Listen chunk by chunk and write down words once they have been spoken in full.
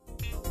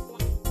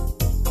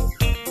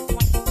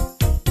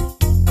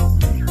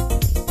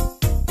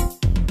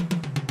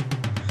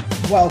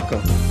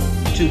Welcome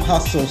to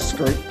Hustle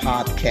Skirt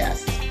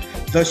Podcast,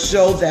 the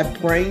show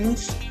that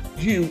brings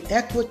you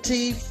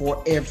equity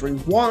for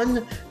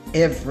everyone,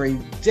 every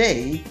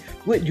day,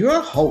 with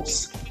your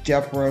host,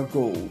 Debra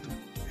Gould.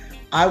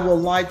 I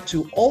would like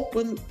to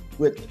open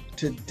with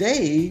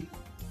today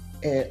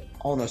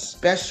on a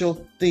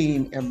special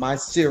theme in my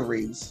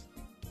series,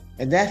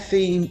 and that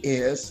theme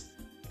is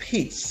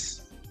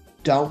peace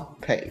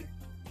don't pay,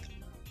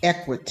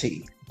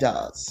 equity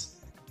does.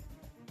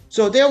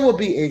 So there will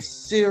be a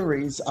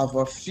series of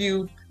a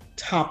few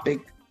topic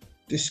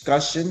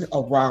discussion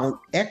around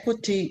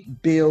equity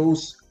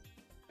builds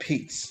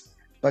peace.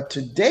 But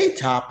today's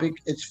topic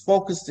is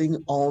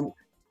focusing on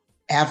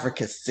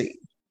advocacy.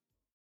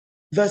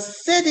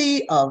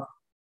 The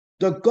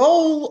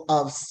goal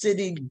of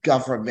city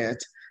government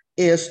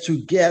is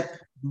to get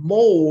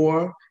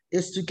more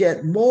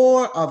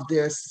of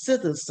their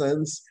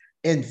citizens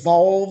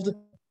involved,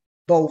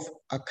 both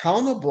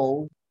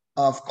accountable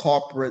of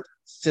corporate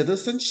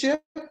citizenship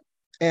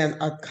and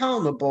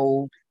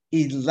accountable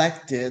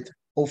elected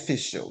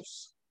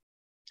officials.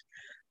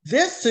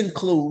 This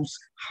includes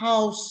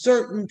how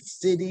certain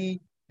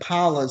city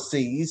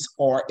policies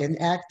are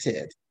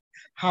enacted,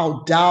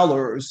 how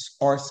dollars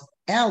are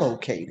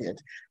allocated,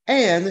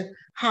 and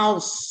how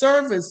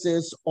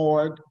services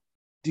are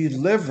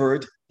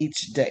delivered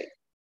each day.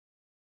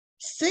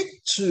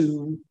 Seek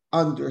to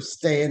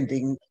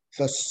understanding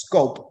the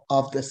scope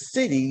of the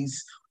cities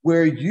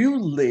where you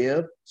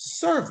live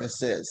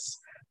services,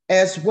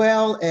 as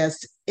well as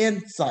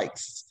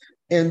insights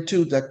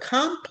into the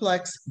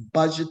complex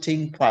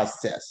budgeting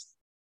process.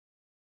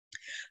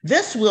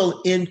 This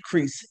will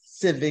increase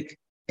civic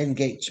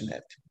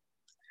engagement.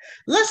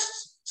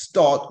 Let's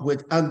start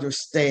with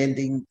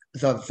understanding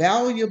the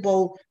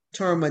valuable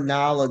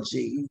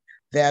terminology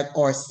that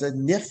are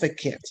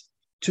significant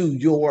to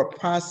your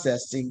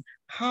processing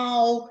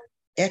how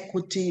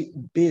equity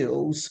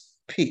builds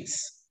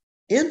peace,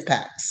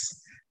 impacts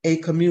a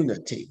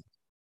community.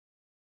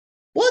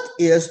 What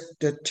is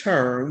the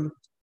term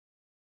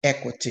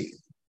equity?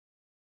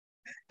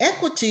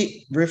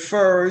 Equity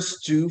refers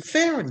to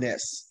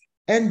fairness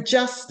and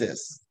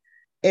justice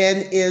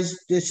and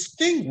is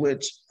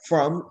distinguished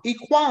from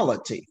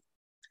equality,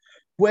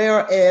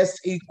 whereas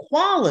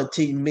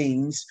equality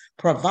means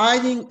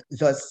providing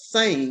the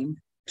same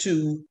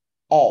to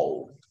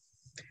all.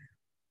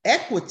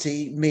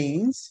 Equity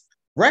means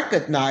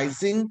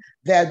recognizing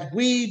that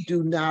we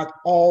do not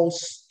all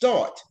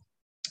start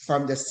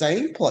from the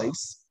same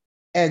place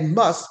and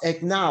must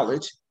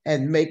acknowledge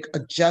and make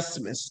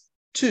adjustments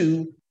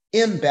to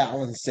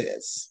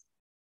imbalances.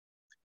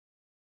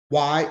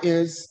 Why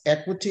is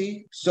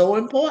equity so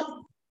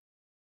important?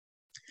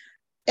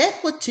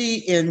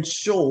 Equity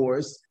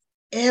ensures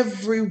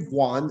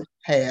everyone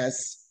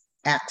has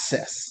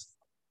access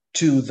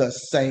to the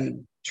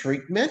same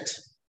treatment,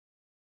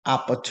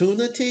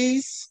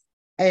 opportunities,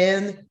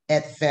 and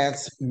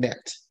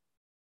advancement.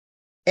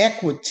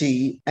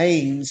 Equity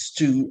aims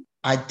to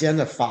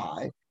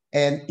identify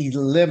and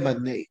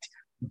eliminate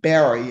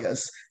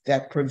barriers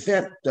that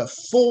prevent the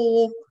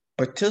full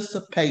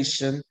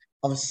participation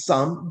of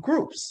some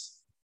groups.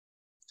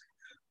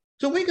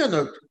 So we're going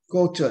to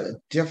go to a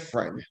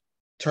different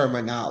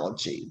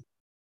terminology,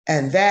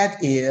 and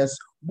that is,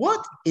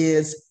 what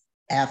is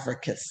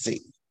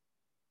advocacy?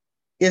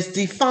 It's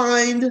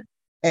defined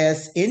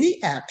as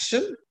any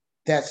action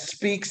that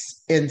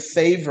speaks in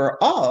favor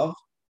of,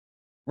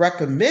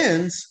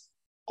 recommends,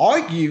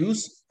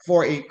 argues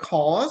for a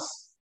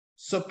cause,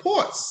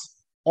 supports,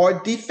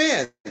 or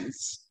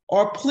defends,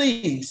 or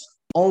pleads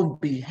on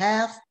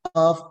behalf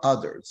of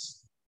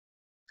others.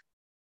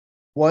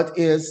 What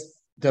is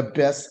the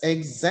best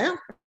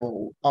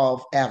example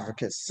of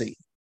advocacy?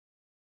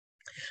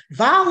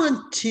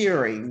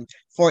 Volunteering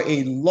for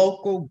a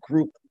local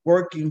group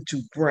working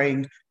to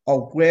bring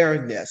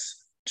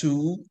awareness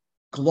to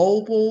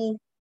global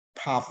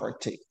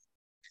poverty.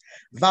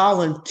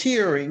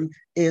 Volunteering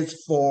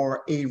is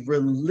for a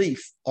relief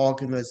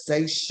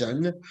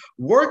organization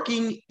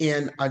working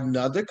in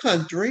another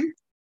country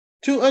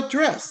to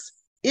address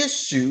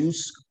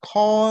issues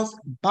caused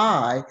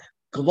by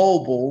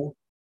global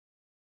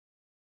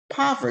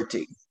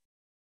poverty.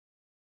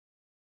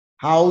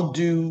 How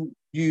do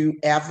you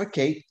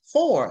advocate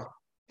for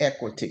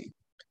equity?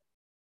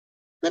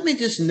 Let me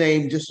just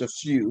name just a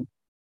few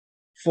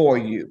for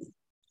you.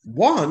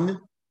 One,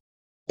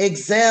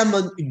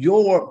 examine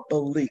your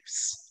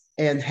beliefs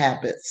and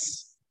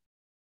habits.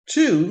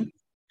 Two,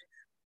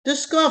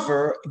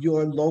 discover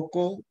your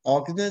local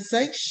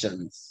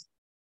organizations.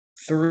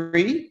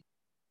 Three,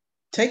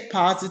 take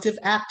positive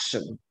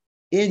action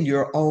in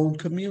your own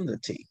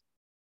community.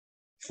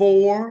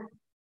 Four,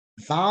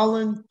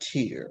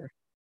 volunteer.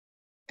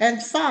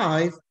 And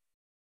five,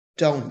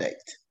 donate.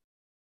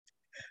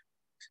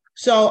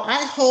 So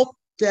I hope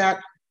that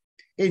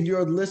in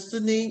your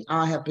listening,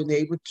 I have been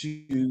able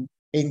to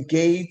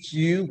engage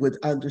you with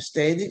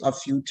understanding a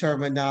few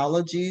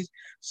terminologies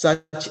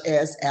such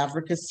as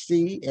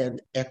advocacy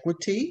and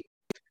equity,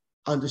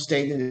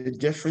 understanding the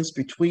difference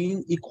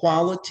between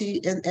equality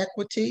and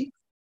equity,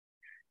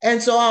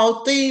 And so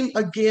our theme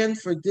again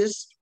for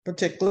this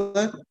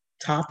particular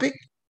topic,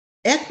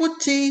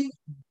 equity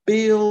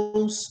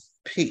builds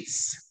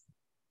peace.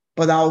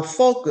 But our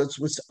focus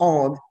was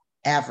on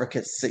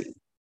advocacy.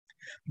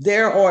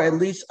 There are at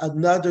least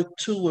another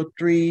two or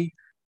three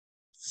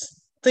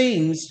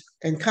themes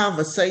and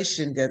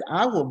conversation that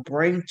I will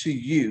bring to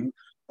you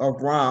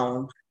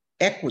around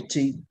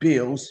equity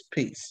builds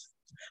peace.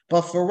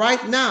 But for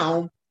right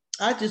now,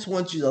 I just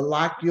want you to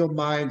lock your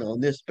mind on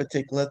this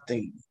particular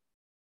theme.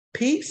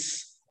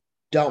 Peace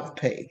don't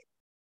pay.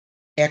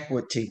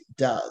 Equity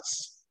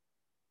does.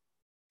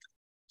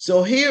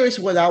 So here is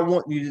what I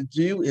want you to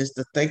do is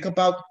to think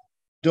about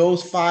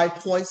those 5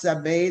 points I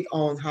made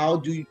on how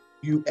do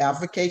you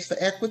advocate for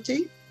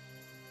equity.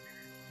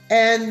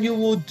 And you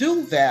will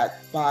do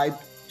that by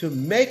to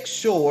make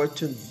sure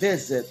to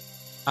visit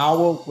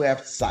our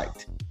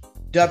website,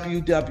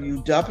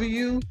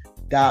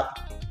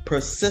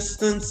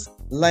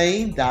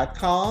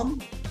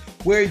 www.persistencelane.com,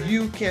 where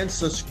you can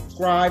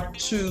subscribe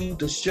to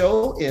the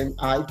show in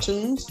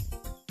iTunes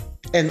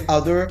and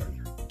other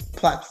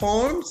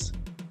platforms,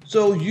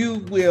 so you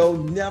will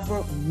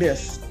never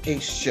miss a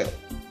show.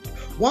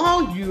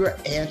 While you're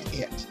at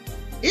it,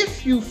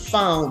 if you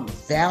found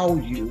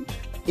value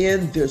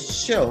in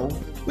this show,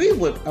 we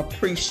would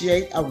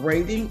appreciate a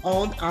rating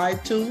on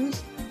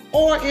iTunes,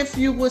 or if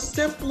you would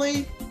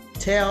simply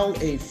tell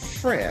a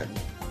friend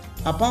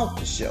about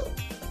the show.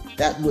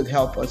 That would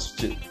help us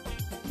too.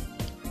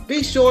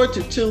 Be sure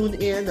to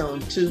tune in on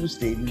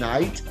Tuesday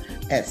night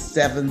at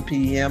 7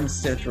 p.m.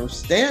 Central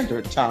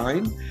Standard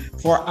Time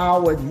for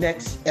our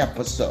next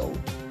episode.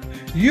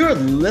 You're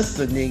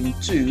listening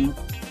to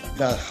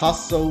the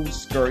Hustle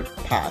Skirt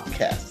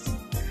Podcast,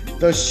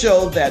 the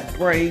show that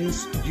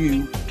brings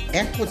you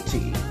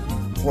equity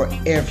for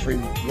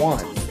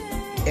everyone,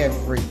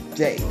 every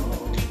day,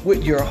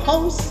 with your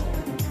host,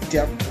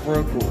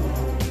 Debra Gould.